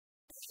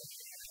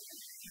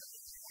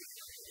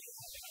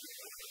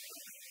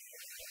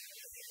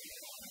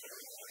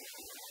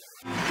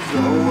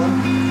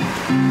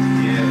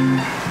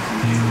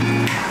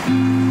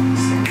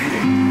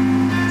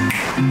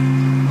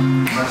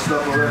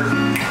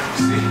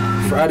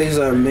Fridays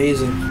are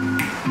amazing.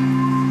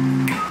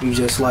 You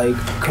just like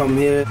come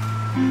here,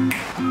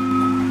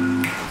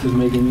 just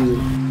making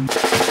music.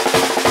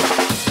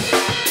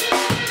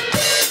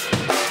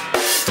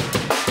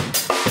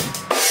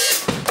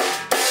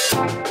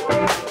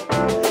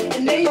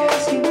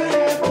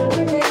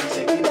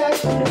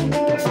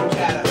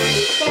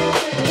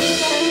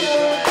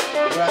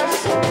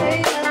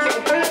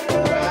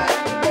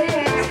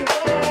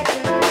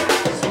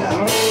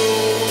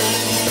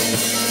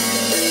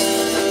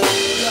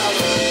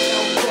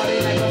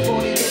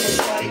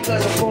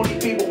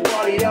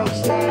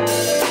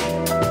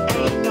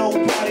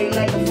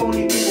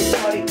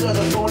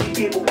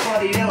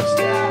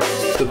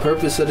 The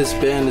purpose of this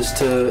band is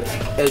to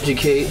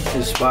educate,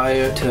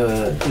 inspire,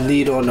 to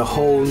lead on a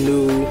whole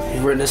new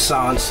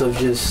renaissance of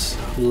just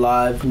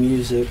live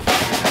music.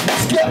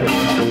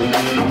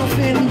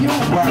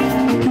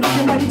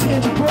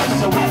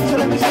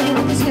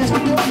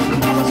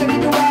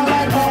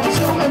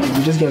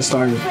 We're just getting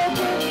started.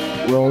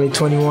 We're only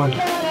 21,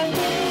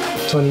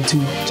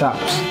 22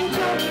 tops.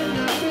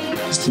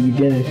 It's the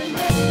beginning.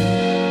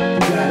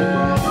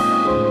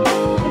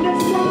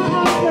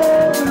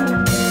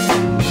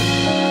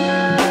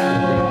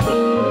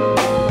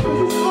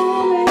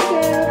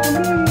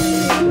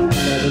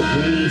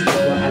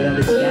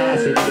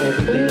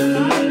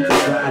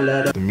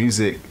 The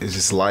music is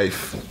just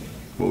life.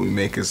 What we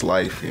make is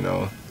life, you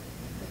know.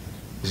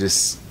 It's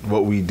just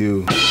what we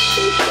do.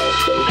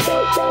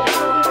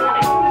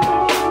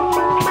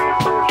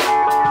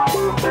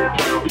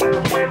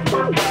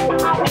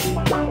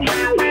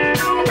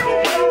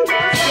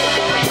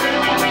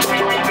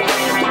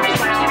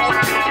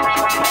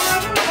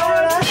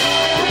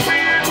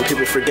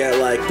 People forget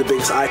like the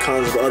biggest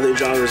icons of other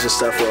genres and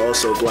stuff were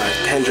also black.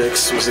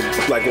 Hendrix was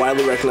like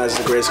widely recognized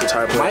as the greatest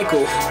guitar player.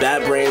 Michael,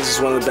 Bad Brains is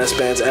one of the best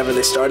bands ever.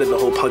 They started the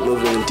whole punk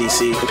movement in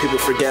DC. And people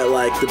forget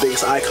like the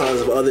biggest icons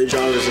of other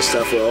genres and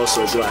stuff were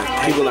also black.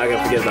 People are not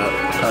gonna forget about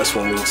us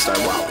when we start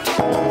wilding.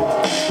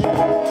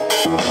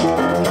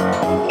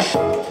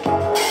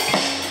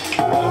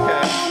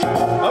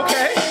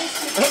 Okay.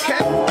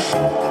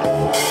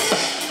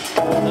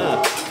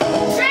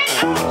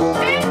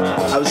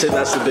 I would say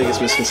that's the biggest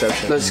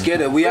misconception. Let's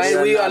get it. We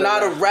are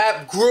not a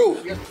rap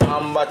group.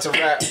 I'm about to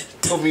rap.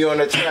 Put me on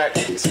the track.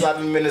 Slap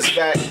him in his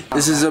back.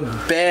 This is a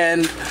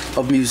band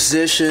of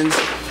musicians,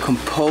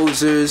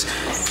 composers.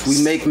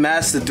 We make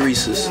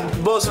masterpieces.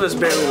 Most of us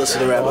barely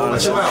listen to rap,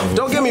 honestly.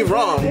 Don't get me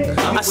wrong.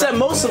 I said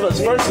most of us,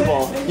 first of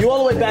all. You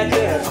all the way back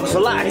there.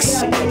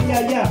 Relax.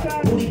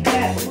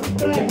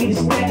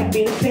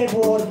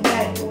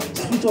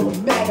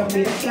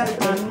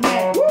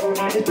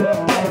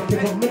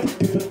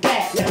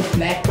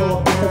 Black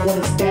ball, I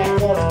wanna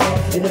stack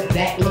off in the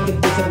back, looking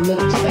for some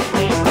little just like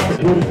that.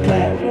 Booty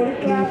clap,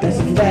 that's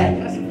a fact.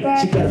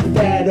 She got a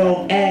fat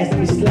on ass, let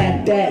me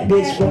slap that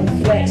bitch from the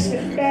flex.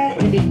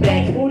 Give me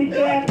back, give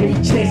me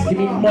checks, give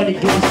me money,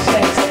 give me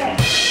checks.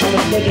 I'm a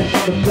nigga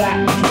from the block,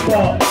 what you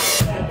thought?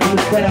 I'm a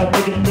crowd,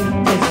 nigga,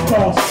 nigga, just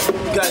cross. You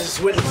guys just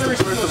witnessed the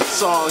birth of the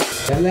song.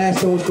 That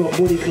last song was called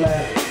Booty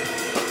Clap.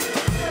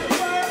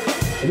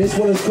 And this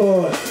one is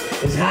called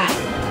It's Hot.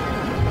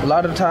 A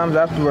lot of times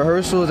after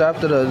rehearsals,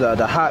 after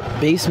the hot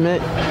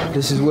basement,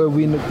 this is where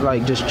we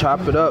like just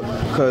chop it up,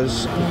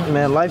 because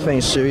man, life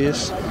ain't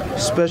serious,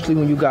 especially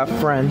when you got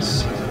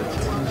friends.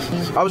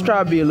 I was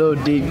trying to be a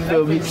little deep, you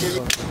feel me?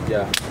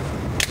 Yeah.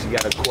 She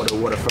got a quart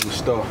of water from the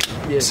store.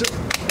 Yeah.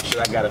 Shit,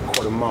 I got a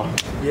quarter more.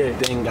 Yeah.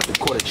 They ain't got the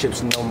quarter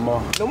chips no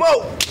more. No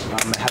more!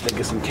 I'ma have to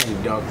get some candy,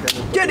 dog.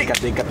 Get it!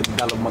 They got the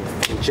dollar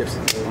motherfucking chips.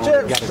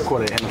 I got a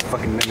quarter and a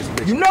fucking in this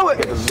bitch. You know it!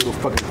 Got the little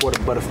fucking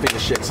quarter butter finger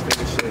shits.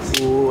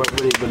 Ooh, I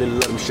really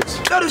love them shits.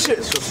 Love them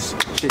shits!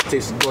 Shit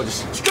tastes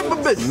gorgeous. Stripper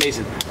bitch!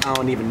 Amazing. I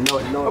don't even know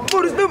it. My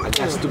booty's stupid! I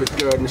got a stupid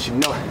girl and she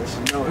know it.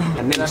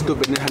 Her name is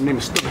stupid and her name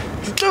is stupid.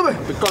 Stupid!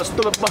 Because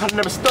stupid, but her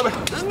name is stupid.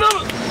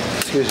 Stupid!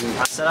 Excuse me.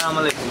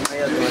 Assalamu alaikum. How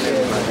you doing?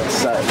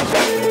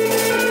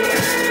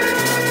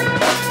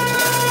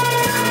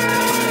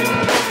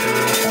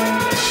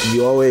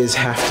 You always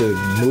have to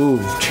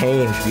move,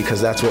 change, because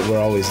that's what we're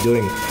always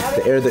doing.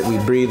 The air that we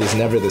breathe is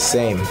never the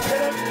same.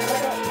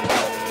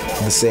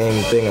 The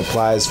same thing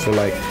applies for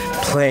like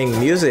playing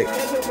music.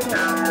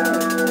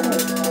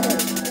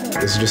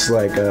 It's just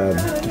like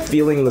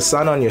feeling the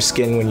sun on your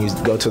skin when you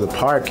go to the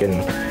park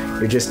and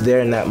you're just there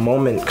in that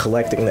moment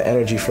collecting the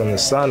energy from the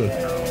sun.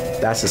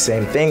 That's the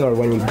same thing. Or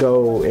when you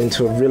go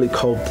into a really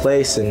cold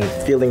place and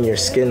feeling your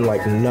skin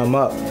like numb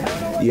up,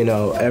 you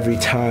know, every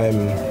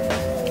time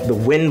the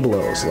wind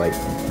blows, like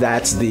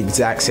that's the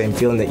exact same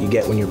feeling that you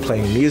get when you're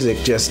playing music,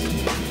 just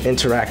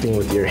interacting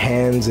with your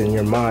hands and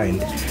your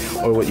mind,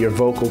 or with your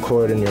vocal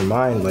cord and your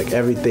mind, like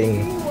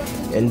everything.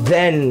 And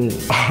then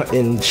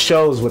in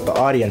shows with the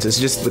audience, it's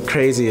just the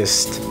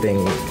craziest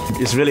thing.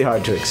 It's really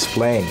hard to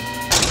explain.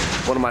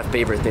 One of my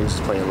favorite things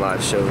is playing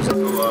live shows.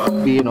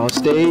 Being on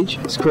stage,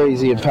 it's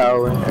crazy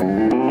empowering.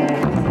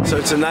 So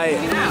tonight,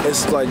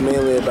 it's like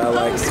mainly about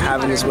like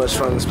having as much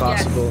fun as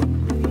possible.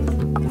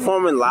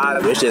 Performing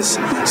live, it's just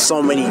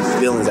so many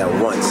feelings at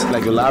once.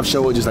 Like a live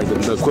show is just like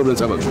the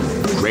equivalent of a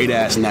great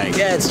ass night.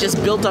 Yeah, it's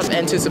just built up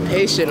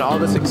anticipation, all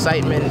this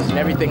excitement and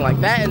everything like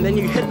that, and then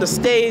you hit the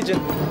stage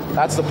and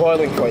that's the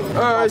boiling point.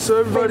 All right, so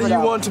everybody, you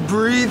want to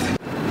breathe?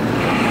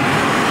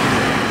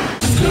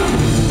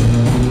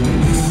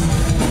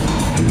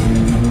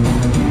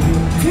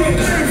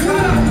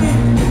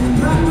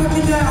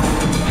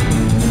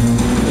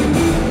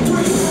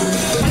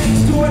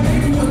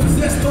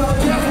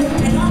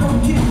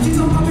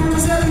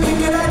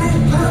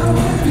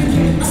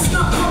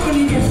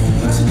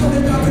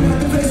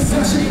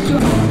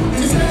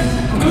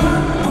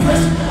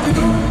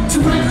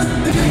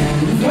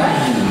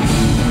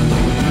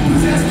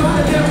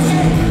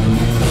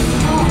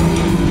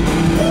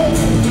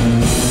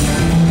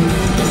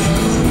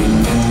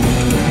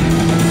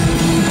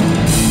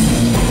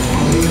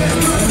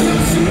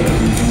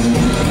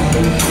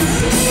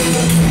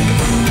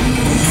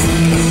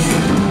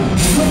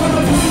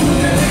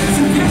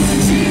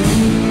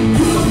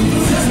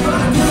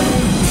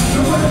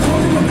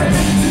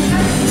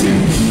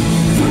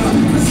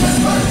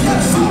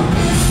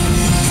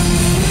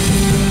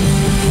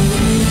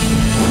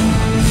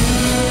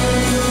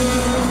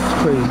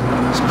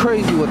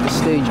 Crazy what the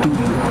stage do to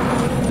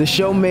you. The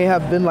show may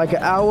have been like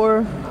an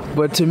hour,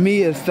 but to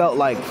me it felt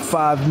like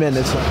 5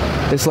 minutes.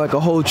 It's like a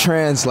whole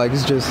trance. Like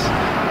it's just,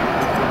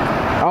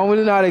 I don't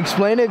really know how to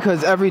explain it,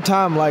 because every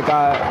time like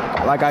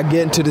I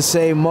get into the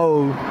same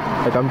mode,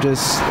 like I'm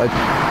just like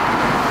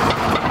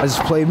I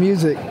just play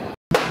music.